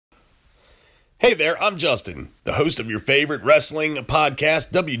Hey there, I'm Justin, the host of your favorite wrestling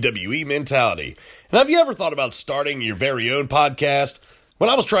podcast, WWE Mentality. And have you ever thought about starting your very own podcast? When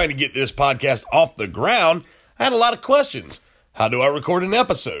I was trying to get this podcast off the ground, I had a lot of questions. How do I record an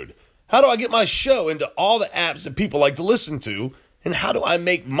episode? How do I get my show into all the apps that people like to listen to? And how do I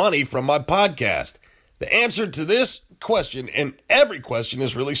make money from my podcast? The answer to this question and every question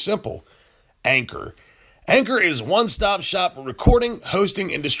is really simple. Anchor. Anchor is one-stop shop for recording,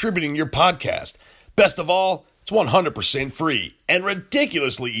 hosting, and distributing your podcast. Best of all, it's 100% free and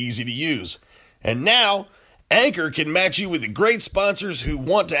ridiculously easy to use. And now, Anchor can match you with great sponsors who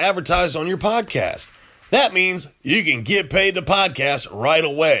want to advertise on your podcast. That means you can get paid to podcast right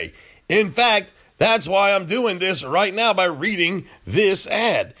away. In fact, that's why I'm doing this right now by reading this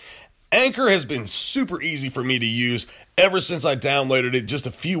ad. Anchor has been super easy for me to use ever since I downloaded it just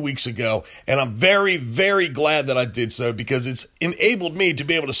a few weeks ago, and I'm very, very glad that I did so because it's enabled me to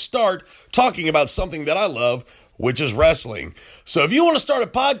be able to start talking about something that I love, which is wrestling. So if you want to start a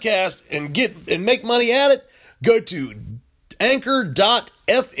podcast and make money at it, go to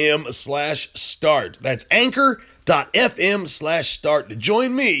anchor.fm/start. That's anchor.fm/start to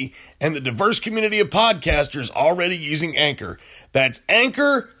join me and the diverse community of podcasters already using Anchor. That's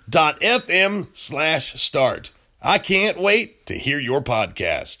anchor.fm/start. I can't wait to hear your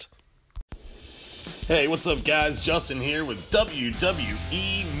podcast. Hey, what's up, guys? Justin here with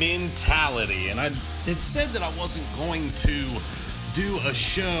WWE Mentality. And I had said that I wasn't going to do a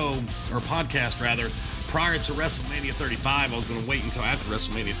show, or podcast rather, prior to WrestleMania 35. I was going to wait until after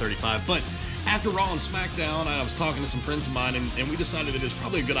WrestleMania 35. But after Raw and SmackDown, I was talking to some friends of mine, and we decided that it's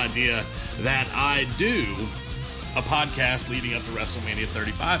probably a good idea that I do a podcast leading up to WrestleMania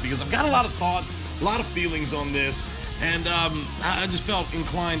 35 because I've got a lot of thoughts, a lot of feelings on this, and I just felt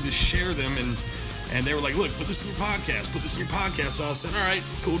inclined to share them, and they were like, look, put this in your podcast, so I said, all right,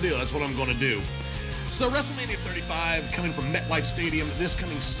 cool deal, that's what I'm going to do. So WrestleMania 35 coming from MetLife Stadium this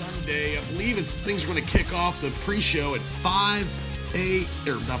coming Sunday. I believe things are going to kick off the pre-show at 5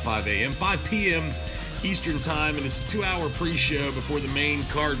 p.m. Eastern time, and it's a 2-hour pre-show before the main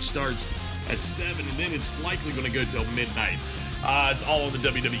card starts at 7, and then it's likely going to go till midnight. It's all on the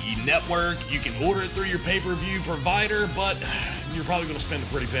WWE Network. You can order it through your pay-per-view provider, but you're probably going to spend a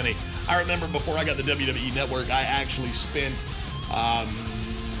pretty penny. I remember before I got the WWE Network, I actually spent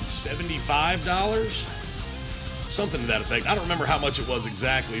 $75, something to that effect. I don't remember how much it was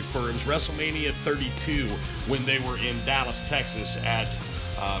exactly. It was WrestleMania 32 when they were in Dallas, Texas at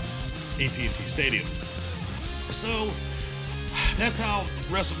AT&T Stadium. So that's how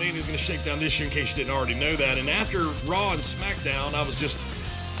WrestleMania is going to shake down this year, in case you didn't already know that. And after Raw and SmackDown, I was just,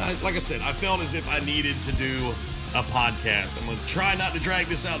 like I said, I felt as if I needed to do a podcast. I'm going to try not to drag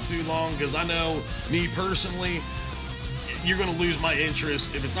this out too long because I know, me personally, you're going to lose my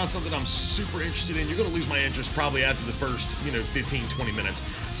interest. If it's not something I'm super interested in, you're going to lose my interest probably after the first, 15, 20 minutes.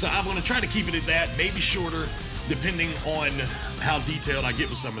 So I'm going to try to keep it at that, maybe shorter, depending on how detailed I get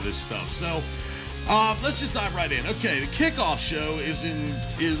with some of this stuff. So let's just dive right in. Okay, the kickoff show is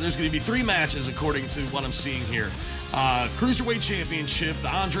there's going to be 3 matches according to what I'm seeing here. Cruiserweight Championship, the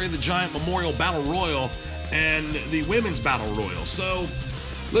Andre the Giant Memorial Battle Royal, and the Women's Battle Royal. So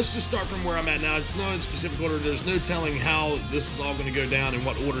let's just start from where I'm at now. It's no specific order. There's no telling how this is all going to go down in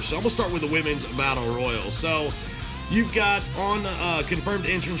what order. So I'm going to start with the Women's Battle Royal. So you've got on confirmed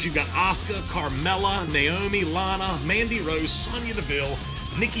entrance, you've got Asuka, Carmella, Naomi, Lana, Mandy Rose, Sonya Deville,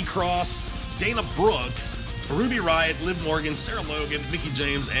 Nikki Cross, Dana Brooke, Ruby Riott, Liv Morgan, Sarah Logan, Mickie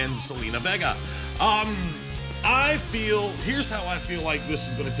James, and Zelina Vega. Here's how I feel like this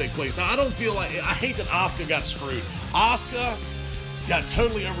is going to take place. Now, I hate that Asuka got screwed. Asuka got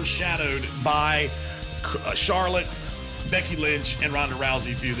totally overshadowed by Charlotte, Becky Lynch, and Ronda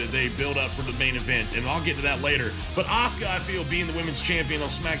Rousey feud that they built up for the main event, and I'll get to that later. But Asuka, I feel, being the women's champion on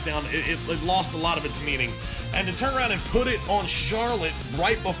SmackDown, it lost a lot of its meaning. And to turn around and put it on Charlotte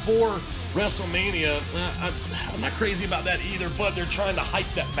right before WrestleMania, I'm not crazy about that either, but they're trying to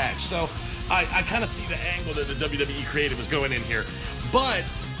hype that match. So I kind of see the angle that the WWE creative was going in here. But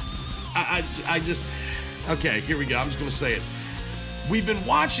okay, here we go. I'm just going to say it. We've been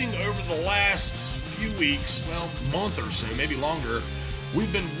watching over the last few weeks, month or so, maybe longer.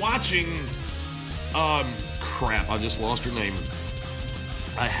 We've been watching, crap, I just lost her name.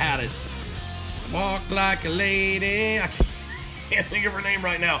 I had it. Walk like a lady. I can't think of her name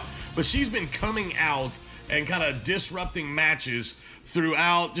right now. But she's been coming out and kind of disrupting matches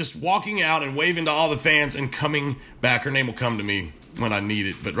throughout, just walking out and waving to all the fans and coming back. Her name will come to me when I need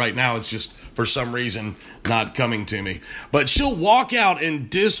it, but right now it's just, for some reason, not coming to me. But she'll walk out and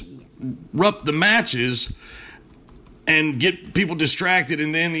disrupt the matches and get people distracted,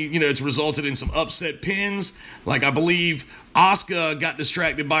 and then, it's resulted in some upset pins. Like, I believe Asuka got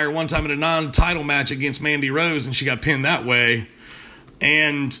distracted by her one time in a non-title match against Mandy Rose, and she got pinned that way.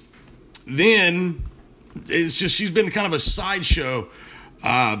 And then it's just, she's been kind of a sideshow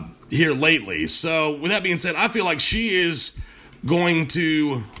here lately. So with that being said, I feel like she is going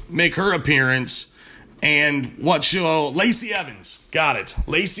to make her appearance, and Lacey Evans, got it,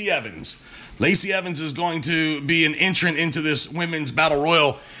 Lacey Evans is going to be an entrant into this women's battle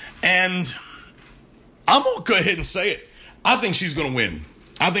royal, and I'm gonna go ahead and say it. I think she's gonna win.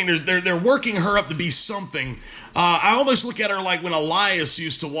 I think they're working her up to be something. I almost look at her like when Elias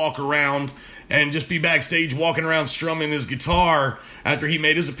used to walk around and just be backstage walking around strumming his guitar after he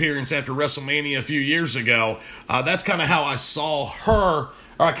made his appearance after WrestleMania a few years ago. That's kind of how I saw her,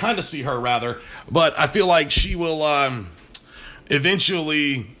 or I kind of see her rather. But I feel like she will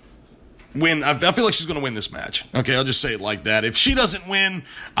eventually win. I feel like she's going to win this match. Okay, I'll just say it like that. If she doesn't win,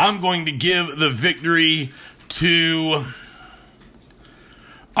 I'm going to give the victory to...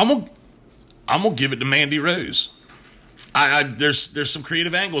 I'm gonna give it to Mandy Rose. There's some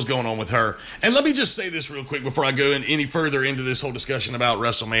creative angles going on with her. And let me just say this real quick before I go any further into this whole discussion about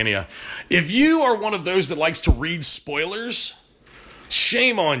WrestleMania. If you are one of those that likes to read spoilers,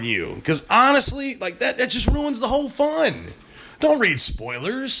 shame on you. Because honestly, like that just ruins the whole fun. Don't read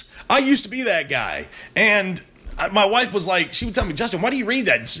spoilers. I used to be that guy. And my wife was like, she would tell me, Justin, why do you read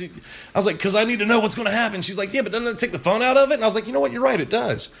that? I was like, because I need to know what's going to happen. She's like, yeah, but doesn't that take the fun out of it? And I was like, you know what? You're right. It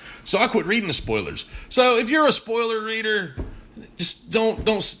does. So I quit reading the spoilers. So if you're a spoiler reader, just don't,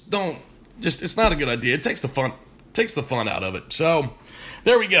 it's not a good idea. It takes the fun out of it. So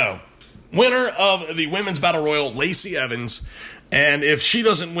there we go. Winner of the Women's Battle Royal, Lacey Evans. And if she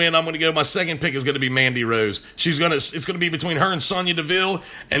doesn't win, I'm going to go, my second pick is going to be Mandy Rose. It's going to be between her and Sonya Deville,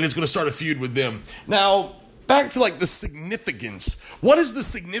 and it's going to start a feud with them. Now, back to like the significance. What is the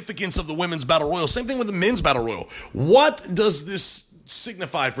significance of the Women's Battle Royal? Same thing with the Men's Battle Royal. What does this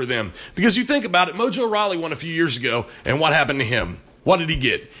signify for them? Because you think about it, Mojo Rawley won a few years ago, and what happened to him? What did he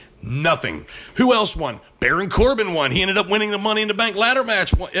get? Nothing. Who else won? Baron Corbin won. He ended up winning the Money in the Bank ladder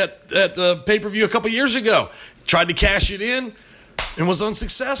match at the pay-per-view a couple years ago. Tried to cash it in and was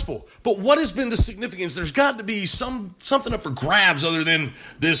unsuccessful. But what has been the significance? There's got to be something up for grabs other than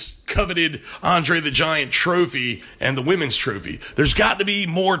this coveted Andre the Giant trophy and the women's trophy. There's got to be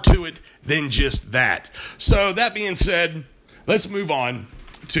more to it than just that. So that being said, let's move on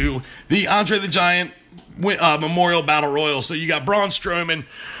to the Andre the Giant Memorial Battle Royal. So you got Braun Strowman,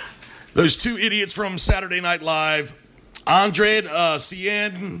 those two idiots from Saturday Night Live, Andre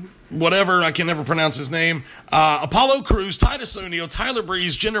Cien, whatever, I can never pronounce his name, Apollo Crews, Titus O'Neil, Tyler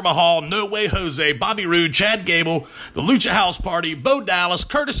Breeze, Jinder Mahal, No Way Jose, Bobby Roode, Chad Gable, the Lucha House Party, Bo Dallas,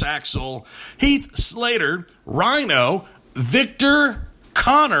 Curtis Axel, Heath Slater, Rhino, Victor,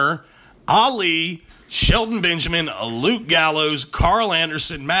 Connor, Ali, Shelton Benjamin, Luke Gallows, Carl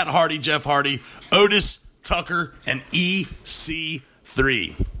Anderson, Matt Hardy, Jeff Hardy, Otis, Tucker, and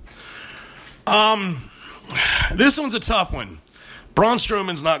EC3. This one's a tough one. Braun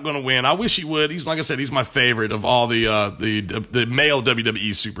Strowman's not going to win. I wish he would. He's, like I said, he's my favorite of all the male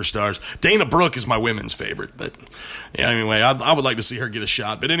WWE superstars. Dana Brooke is my women's favorite. But yeah, anyway, I would like to see her get a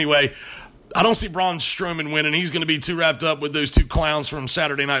shot. But anyway, I don't see Braun Strowman winning. He's going to be too wrapped up with those two clowns from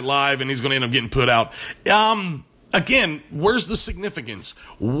Saturday Night Live, and he's going to end up getting put out. Again, where's the significance?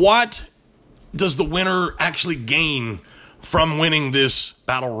 What does the winner actually gain from winning this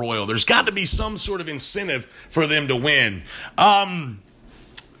battle royal? There's got to be some sort of incentive for them to win.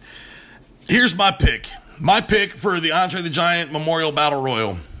 Here's my pick. My pick for the Andre the Giant Memorial Battle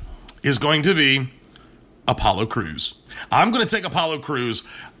Royal is going to be Apollo Crews. I'm going to take Apollo Crews.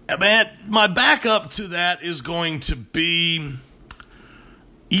 Man, my backup to that is going to be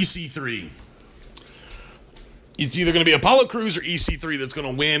EC3. It's either going to be Apollo Crews or EC3 that's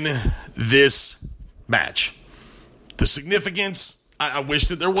going to win this match. The significance, I wish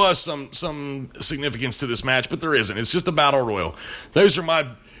that there was some significance to this match, but there isn't. It's just a battle royal. Those are my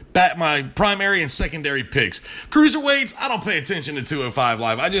primary and secondary picks. Cruiserweights, I don't pay attention to 205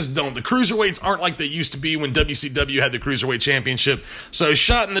 Live. I just don't. The cruiserweights aren't like they used to be when WCW had the Cruiserweight Championship. So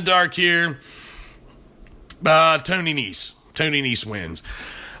shot in the dark here, Tony Nese. Tony Nese wins.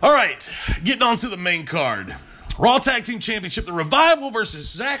 All right, getting on to the main card. Raw Tag Team Championship, The Revival versus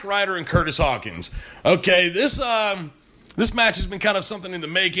Zack Ryder and Curtis Hawkins. Okay, this match has been kind of something in the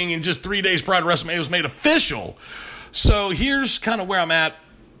making, and just 3 days prior to WrestleMania, it was made official. So here's kind of where I'm at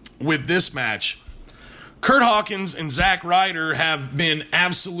with this match. Kurt Hawkins and Zack Ryder have been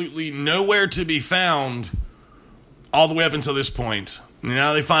absolutely nowhere to be found all the way up until this point.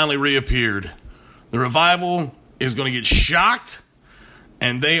 Now they finally reappeared. The Revival is going to get shocked,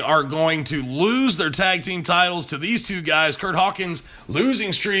 and they are going to lose their tag team titles to these two guys. Kurt Hawkins'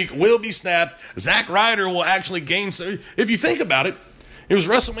 losing streak will be snapped. Zack Ryder will actually gain. So if you think about it, it was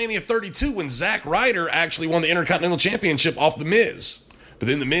WrestleMania 32 when Zack Ryder actually won the Intercontinental Championship off The Miz. But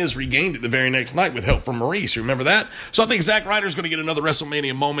then The Miz regained it the very next night with help from Maurice. Remember that? So I think Zack Ryder is going to get another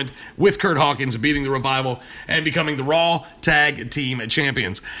WrestleMania moment with Kurt Hawkins beating the Revival and becoming the Raw Tag Team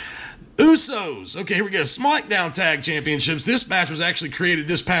Champions. Usos. Okay, here we go. SmackDown Tag Championships. This match was actually created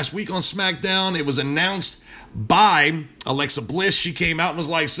this past week on SmackDown. It was announced by Alexa Bliss. She came out and was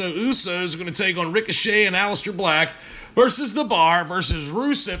like, so Usos are going to take on Ricochet and Aleister Black versus The Bar versus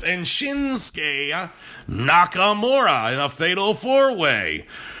Rusev and Shinsuke Nakamura in a fatal four-way.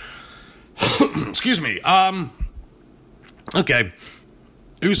 Excuse me. Okay.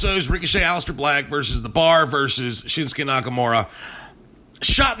 Usos, Ricochet, Aleister Black versus The Bar versus Shinsuke Nakamura.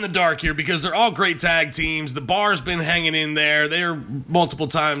 Shot in the dark here because they're all great tag teams. The Bar's been hanging in there. They're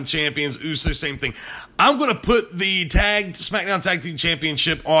multiple-time champions. Usos, same thing. I'm going to put the SmackDown Tag Team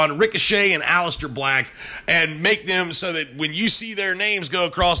Championship on Ricochet and Aleister Black and make them so that when you see their names go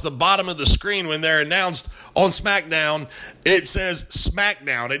across the bottom of the screen when they're announced on SmackDown, it says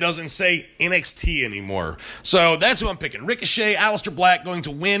SmackDown. It doesn't say NXT anymore. So that's who I'm picking. Ricochet, Aleister Black going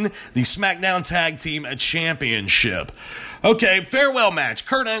to win the SmackDown Tag Team Championship. Okay, farewell match.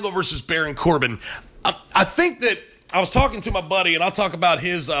 Kurt Angle versus Baron Corbin. I think that I was talking to my buddy, and I'll talk about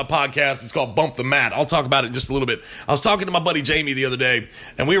his podcast. It's called Bump the Mat. I'll talk about it in just a little bit. I was talking to my buddy Jamie the other day,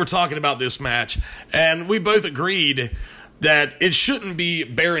 and we were talking about this match, and we both agreed that it shouldn't be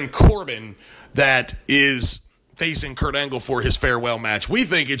Baron Corbin that is facing Kurt Angle for his farewell match. We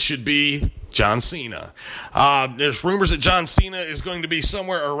think it should be John Cena. There's rumors that John Cena is going to be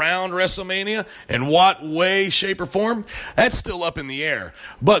somewhere around WrestleMania. In what way, shape, or form? That's still up in the air.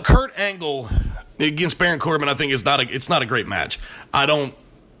 But Kurt Angle against Baron Corbin, I think, it's not a great match. I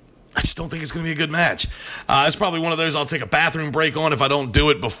just don't think it's going to be a good match. It's probably one of those I'll take a bathroom break on if I don't do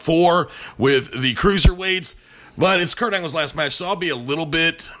it before with the cruiserweights. But it's Kurt Angle's last match, so I'll be a little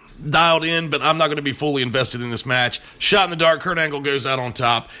bit dialed in, but I'm not going to be fully invested in this match. Shot in the dark, Kurt Angle goes out on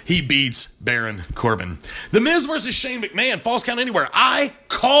top. He beats Baron Corbin. The Miz versus Shane McMahon, Falls Count Anywhere. I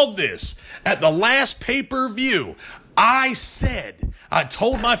called this at the last pay-per-view. I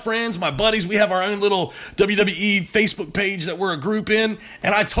told my friends, my buddies, we have our own little WWE Facebook page that we're a group in,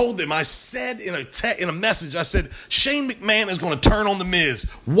 and I told them, I said in a message, I said, Shane McMahon is going to turn on The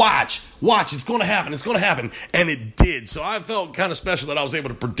Miz. Watch, it's going to happen, and it did. So I felt kind of special that I was able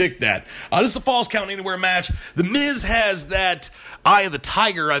to predict that. This is a Falls Count Anywhere match. The Miz has that eye of the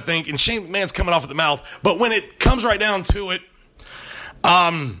tiger, I think, and Shane McMahon's coming off at the mouth, but when it comes right down to it,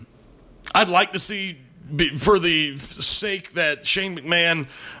 I'd like to see, for the sake that Shane McMahon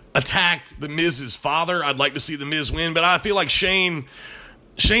attacked The Miz's father, I'd like to see The Miz win, but I feel like Shane's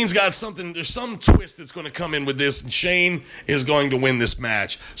got something, there's some twist that's going to come in with this, and Shane is going to win this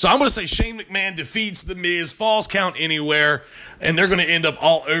match. So I'm going to say Shane McMahon defeats The Miz, Falls Count Anywhere, and they're going to end up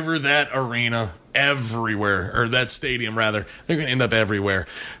all over that arena. Everywhere, or that stadium rather. They're going to end up everywhere.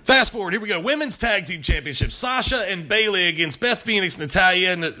 Fast forward, here we go. Women's Tag Team Championship. Sasha and Bayley against Beth Phoenix, Nia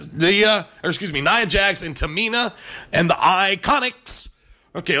Jax, and Tamina, and the Iconics.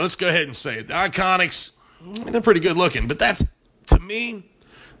 Okay, let's go ahead and say it. The Iconics, they're pretty good looking, but that's, to me,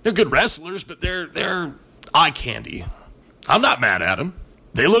 they're good wrestlers, but they're eye candy. I'm not mad at them.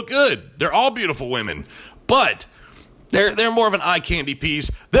 They look good. They're all beautiful women, but they're more of an eye candy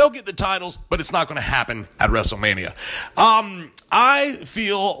piece. They'll get the titles, but it's not going to happen at WrestleMania. I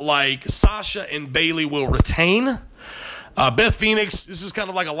feel like Sasha and Bayley will retain. Beth Phoenix, this is kind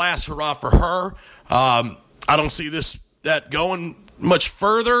of like a last hurrah for her. I don't see that going much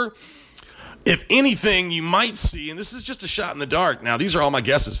further. If anything, you might see, and this is just a shot in the dark. Now, these are all my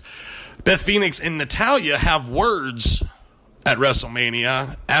guesses. Beth Phoenix and Natalya have words at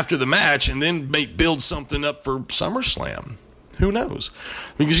WrestleMania after the match, and then may build something up for SummerSlam. Who knows?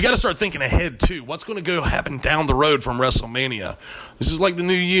 Because you got to start thinking ahead, too. What's going to go happen down the road from WrestleMania? This is like the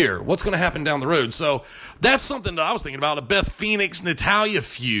new year. What's going to happen down the road? So that's something that I was thinking about, a Beth Phoenix-Natalya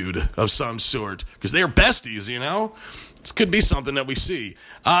feud of some sort, because they're besties, you know? This could be something that we see.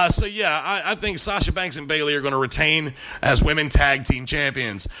 I think Sasha Banks and Bayley are going to retain as women tag team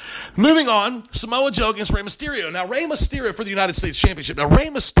champions. Moving on, Samoa Joe against Rey Mysterio. Now, Rey Mysterio for the United States Championship. Now, Rey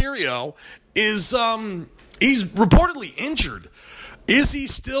Mysterio is, he's reportedly injured. Is he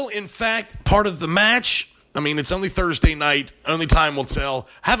still, in fact, part of the match? I mean, it's only Thursday night. Only time will tell.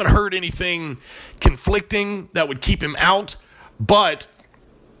 Haven't heard anything conflicting that would keep him out. But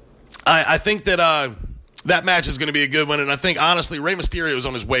I think that that match is going to be a good one, and I think, honestly, Rey Mysterio is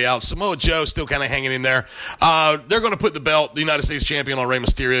on his way out. Samoa Joe still kind of hanging in there. They're going to put the belt, the United States champion, on Rey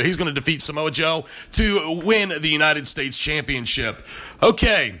Mysterio. He's going to defeat Samoa Joe to win the United States Championship.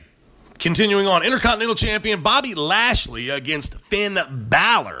 Okay, continuing on. Intercontinental Champion Bobby Lashley against Finn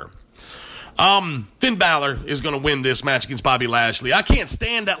Balor. Finn Balor is going to win this match against Bobby Lashley. I can't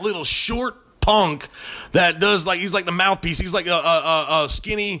stand that little short punk that does, like, he's like the mouthpiece. He's like a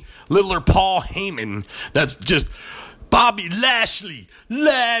skinny, littler Paul Heyman. That's just Bobby Lashley,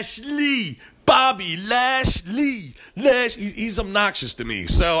 Bobby Lashley. He's obnoxious to me.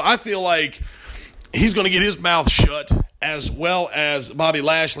 So I feel like he's going to get his mouth shut, as well as Bobby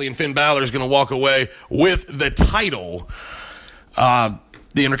Lashley, and Finn Balor is going to walk away with the title,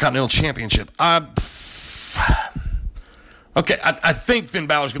 the Intercontinental Championship. Okay, I think Finn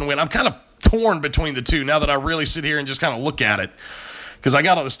Balor's going to win. I'm kind of torn between the two now that I really sit here and just kind of look at it, because I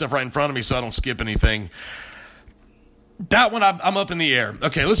got all this stuff right in front of me so I don't skip anything. That one, I'm up in the air.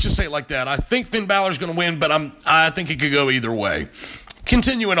 Okay, let's just say it like that. I think Finn Balor's going to win, but I think it could go either way.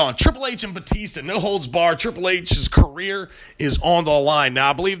 Continuing on, Triple H and Batista, no holds barred. Triple H's career is on the line. Now,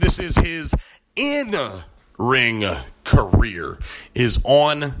 I believe this is his in-ring career is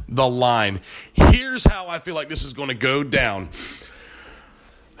on the line. Here's how I feel like this is going to go down.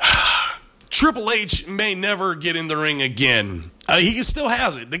 Triple H may never get in the ring again. He still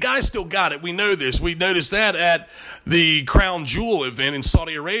has it. The guy still got it. We know this. We noticed that at the Crown Jewel event in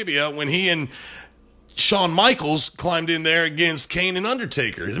Saudi Arabia when he and Shawn Michaels climbed in there against Kane and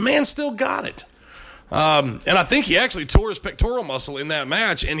Undertaker. The man still got it. And I think he actually tore his pectoral muscle in that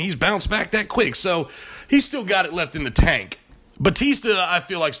match, and he's bounced back that quick. So he's still got it left in the tank. Batista, I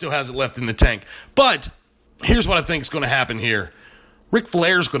feel like, still has it left in the tank. But here's what I think is going to happen here. Ric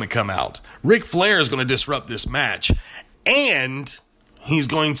Flair's going to come out. Ric Flair is going to disrupt this match. And he's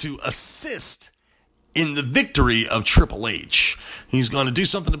going to assist in the victory of Triple H. He's going to do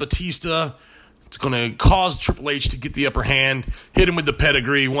something to Batista. It's going to cause Triple H to get the upper hand. Hit him with the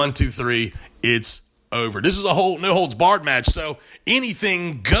pedigree. 1, 2, 3. It's over. This is a whole no holds barred match. So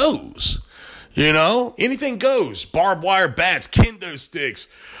anything goes. You know? Anything goes. Barbed wire bats. Kendo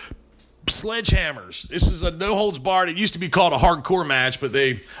sticks. Sledgehammers. This is a no holds barred. It used to be called a hardcore match, but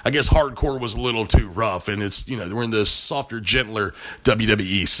I guess hardcore was a little too rough, and it's, we're in the softer, gentler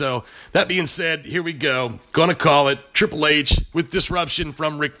WWE. So that being said, here we go. Gonna call it Triple H with disruption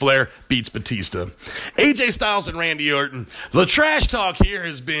from Ric Flair beats Batista. AJ Styles and Randy Orton. The trash talk here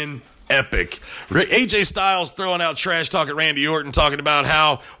has been epic. AJ Styles throwing out trash talk at Randy Orton, talking about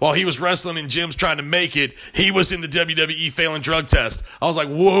how while he was wrestling in gyms trying to make it, he was in the WWE failing drug test. I was like,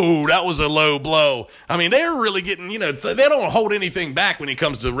 whoa, that was a low blow. I mean, they're really getting, they don't hold anything back when it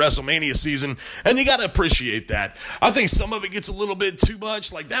comes to WrestleMania season, and you got to appreciate that. I think some of it gets a little bit too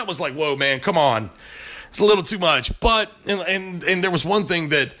much. Like, that was like, whoa, man, come on. It's a little too much. But, and there was one thing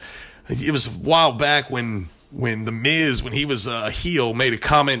that, it was a while back when The Miz, when he was a heel, made a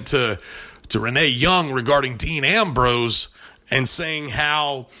comment to Renee Young regarding Dean Ambrose and saying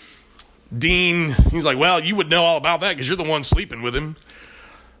how he's like, well, you would know all about that because you're the one sleeping with him.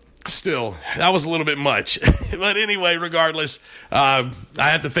 Still, that was a little bit much. But anyway, regardless, I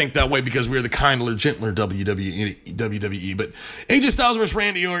have to think that way because we're the kinder, gentler WWE. But AJ Styles versus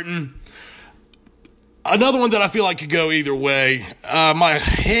Randy Orton. Another one that I feel like could go either way. My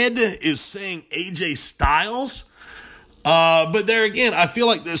head is saying AJ Styles. But there again, I feel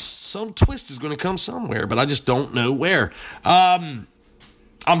like there's some twist is going to come somewhere, but I just don't know where. I'm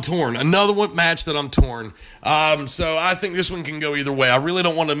torn. Another one match that I'm torn. So I think this one can go either way. I really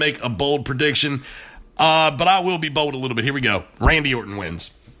don't want to make a bold prediction, but I will be bold a little bit. Here we go. Randy Orton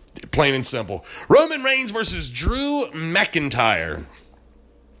wins. Plain and simple. Roman Reigns versus Drew McIntyre.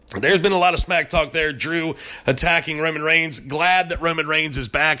 There's been a lot of smack talk there. Drew attacking Roman Reigns. Glad that Roman Reigns is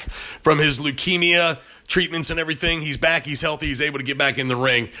back from his leukemia treatments and everything. He's back. He's healthy. He's able to get back in the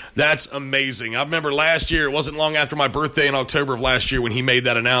ring. That's amazing. I remember last year, it wasn't long after my birthday in October of last year when he made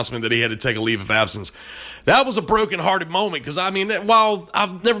that announcement that he had to take a leave of absence. That was a broken-hearted moment because, while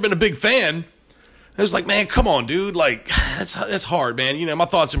I've never been a big fan, I was like, man, come on, dude. Like, that's hard, man. My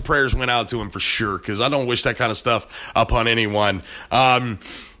thoughts and prayers went out to him for sure because I don't wish that kind of stuff upon anyone.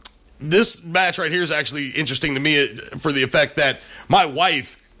 This match right here is actually interesting to me for the effect that my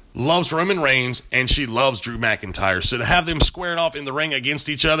wife loves Roman Reigns and she loves Drew McIntyre. So to have them squaring off in the ring against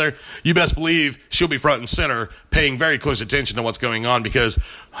each other, you best believe she'll be front and center paying very close attention to what's going on because,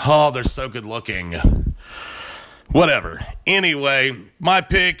 they're so good looking. Whatever. Anyway, my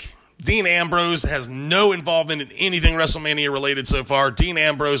pick, Dean Ambrose, has no involvement in anything WrestleMania related so far. Dean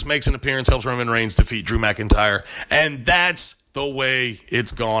Ambrose makes an appearance, helps Roman Reigns defeat Drew McIntyre, and that's the way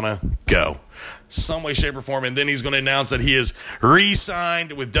it's gonna go. Some way, shape, or form. And then he's going to announce that he is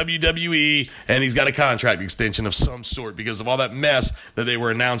re-signed with WWE and he's got a contract extension of some sort because of all that mess that they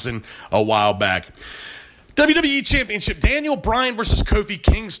were announcing a while back. WWE Championship, Daniel Bryan versus Kofi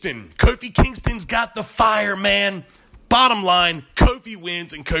Kingston. Kofi Kingston's got the fire, man. Bottom line, Kofi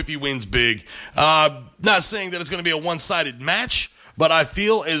wins, and Kofi wins big. Not saying that it's going to be a one-sided match, but I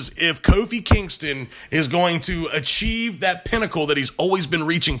feel as if Kofi Kingston is going to achieve that pinnacle that he's always been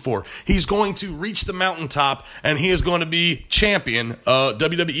reaching for. He's going to reach the mountaintop, and he is going to be champion,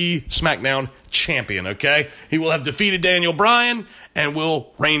 WWE SmackDown champion, okay? He will have defeated Daniel Bryan and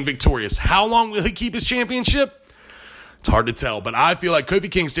will reign victorious. How long will he keep his championship? It's hard to tell, but I feel like Kofi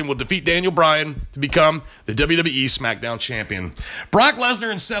Kingston will defeat Daniel Bryan to become the WWE SmackDown champion. Brock Lesnar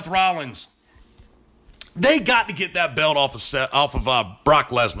and Seth Rollins. They got to get that belt off of Brock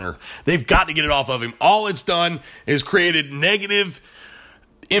Lesnar. They've got to get it off of him. All it's done is created negative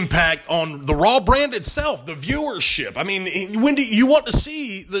impact on the Raw brand itself, the viewership. I mean, when do you want to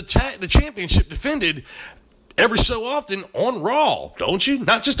see the championship defended every so often on Raw, don't you?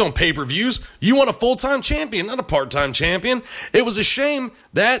 Not just on pay-per-views. You want a full-time champion, not a part-time champion. It was a shame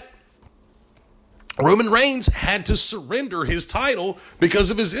that Roman Reigns had to surrender his title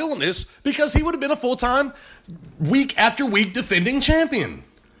because of his illness, because he would have been a full-time, week after week defending champion.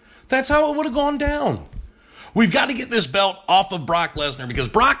 That's how it would have gone down. We've got to get this belt off of Brock Lesnar because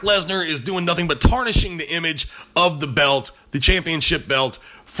Brock Lesnar is doing nothing but tarnishing the image of the belt, the championship belt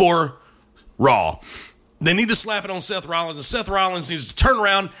for Raw. They need to slap it on Seth Rollins, and Seth Rollins needs to turn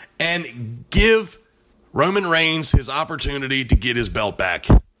around and give Roman Reigns his opportunity to get his belt back.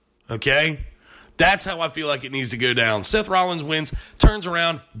 Okay? That's how I feel like it needs to go down. Seth Rollins wins, turns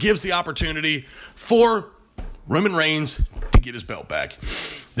around, gives the opportunity for Roman Reigns to get his belt back.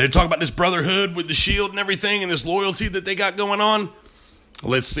 They talk about this brotherhood with the Shield and everything and this loyalty that they got going on.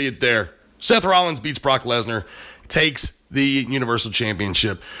 Let's see it there. Seth Rollins beats Brock Lesnar, takes the Universal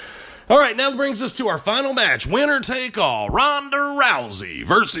Championship. All right, now that brings us to our final match. Winner take all. Ronda Rousey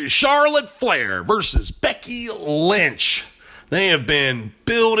versus Charlotte Flair versus Becky Lynch. They have been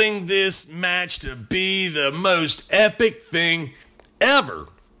building this match to be the most epic thing ever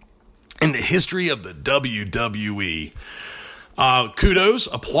in the history of the WWE. Kudos,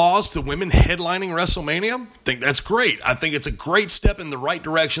 applause to women headlining WrestleMania. I think that's great. I think it's a great step in the right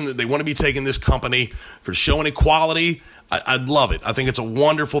direction that they want to be taking this company for showing equality. I love it. I think it's a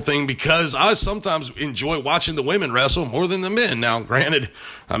wonderful thing because I sometimes enjoy watching the women wrestle more than the men. Now, granted,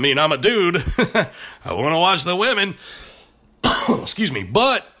 I mean, I'm a dude. I want to watch the women. Excuse me.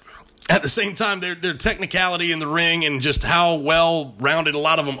 But at the same time, their technicality in the ring and just how well-rounded a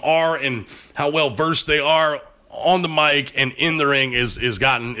lot of them are and how well-versed they are on the mic and in the ring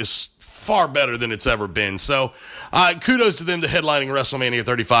is far better than it's ever been. So, kudos to them to headlining WrestleMania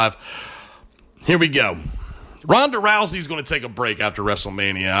 35. Here we go. Ronda Rousey's going to take a break after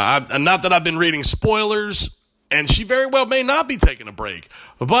WrestleMania. Not that I've been reading spoilers, and she very well may not be taking a break.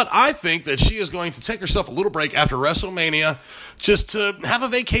 But I think that she is going to take herself a little break after WrestleMania just to have a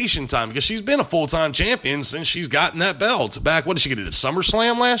vacation time because she's been a full-time champion since she's gotten that belt. Back, what did she get it at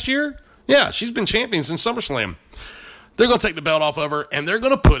SummerSlam last year? Yeah, she's been champion since SummerSlam. They're going to take the belt off of her, and they're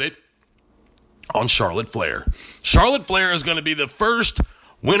going to put it on Charlotte Flair. Charlotte Flair is going to be the first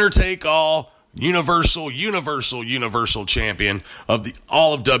winner-take-all Universal champion of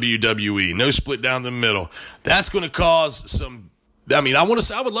all of WWE. No split down the middle. That's going to cause some. I mean, I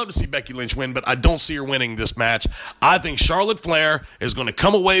would love to see Becky Lynch win, but I don't see her winning this match. I think Charlotte Flair is going to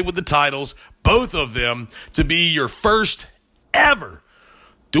come away with the titles, both of them, to be your first ever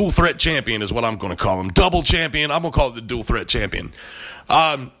dual threat champion is what I'm going to call him. Double champion. I'm going to call it the dual threat champion.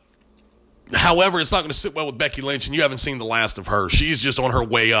 However, it's not going to sit well with Becky Lynch, and you haven't seen the last of her. She's just on her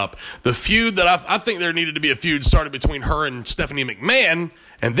way up. The feud that I think there needed to be a feud started between her and Stephanie McMahon,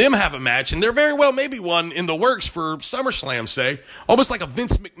 and them have a match, and there very well may be one in the works for SummerSlam, say. Almost like a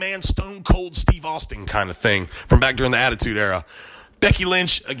Vince McMahon, Stone Cold Steve Austin kind of thing from back during the Attitude Era. Becky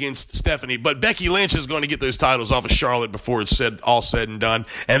Lynch against Stephanie, but Becky Lynch is going to get those titles off of Charlotte before it's all said and done,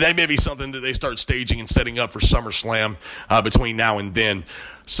 and that may be something that they start staging and setting up for SummerSlam between now and then.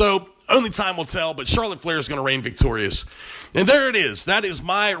 So, only time will tell, but Charlotte Flair is going to reign victorious. And there it is. That is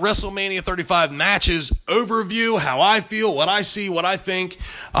my WrestleMania 35 matches overview, how I feel, what I see, what I think.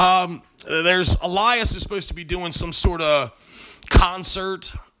 There's Elias is supposed to be doing some sort of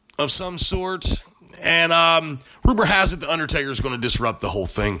concert of some sort. And rumor has it the Undertaker is going to disrupt the whole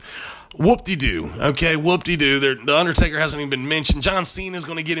thing. Whoop-de-doo. Okay, whoop-de-doo. The Undertaker hasn't even been mentioned. John Cena is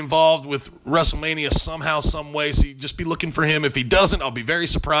going to get involved with WrestleMania somehow, some way. So you just be looking for him. If he doesn't, I'll be very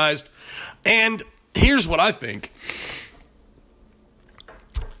surprised. And here's what I think.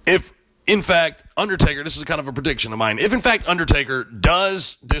 If in fact, Undertaker, this is kind of a prediction of mine. If, in fact, Undertaker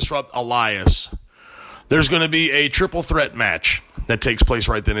does disrupt Elias, there's going to be a triple threat match that takes place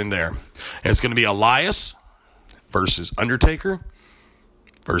right then and there. And it's going to be Elias versus Undertaker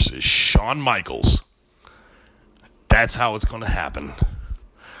versus Shawn Michaels. That's how it's going to happen.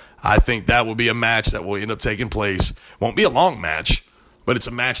 I think that will be a match that will end up taking place. Won't be a long match, but it's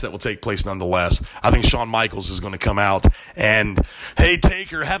a match that will take place nonetheless. I think Shawn Michaels is going to come out and, hey,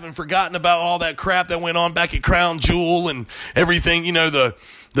 Taker, haven't forgotten about all that crap that went on back at Crown Jewel and everything, you know,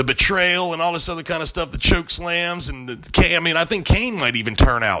 the betrayal and all this other kind of stuff, the choke slams and I think Kane might even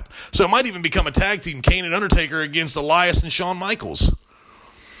turn out. So it might even become a tag team, Kane and Undertaker against Elias and Shawn Michaels.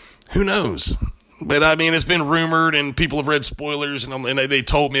 Who knows? But, I mean, it's been rumored, and people have read spoilers, and they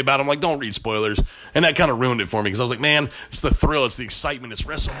told me about it. I'm like, don't read spoilers. And that kind of ruined it for me, because I was like, man, it's the thrill, it's the excitement, it's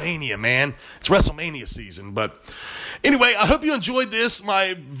WrestleMania, man. It's WrestleMania season. But anyway, I hope you enjoyed this,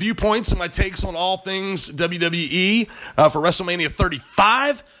 my viewpoints and my takes on all things WWE for WrestleMania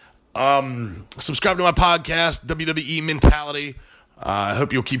 35. Subscribe to my podcast, WWE Mentality. I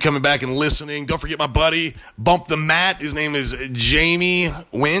hope you'll keep coming back and listening. Don't forget my buddy, Bump the Mat. His name is Jamie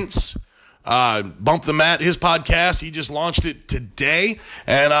Wentz. Bump the Mat, his podcast, he just launched it today,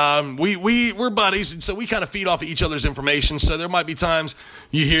 and we're buddies, and so we kind of feed off of each other's information. So there might be times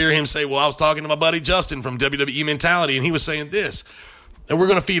you hear him say, well, I was talking to my buddy Justin from WWE Mentality, and he was saying this. And we're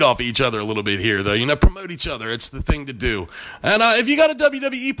going to feed off of each other a little bit here, though. You know, promote each other. It's the thing to do. And if you got a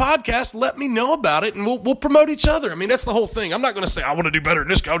WWE podcast, let me know about it, and we'll promote each other. I mean, that's the whole thing. I'm not going to say, I want to do better than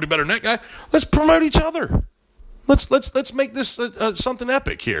this guy, I'll do better than that guy. Let's promote each other. Let's make this something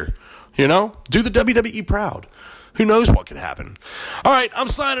epic here. You know, do the WWE proud. Who knows what could happen? All right, I'm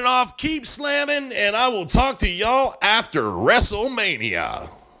signing off. Keep slamming, and I will talk to y'all after WrestleMania.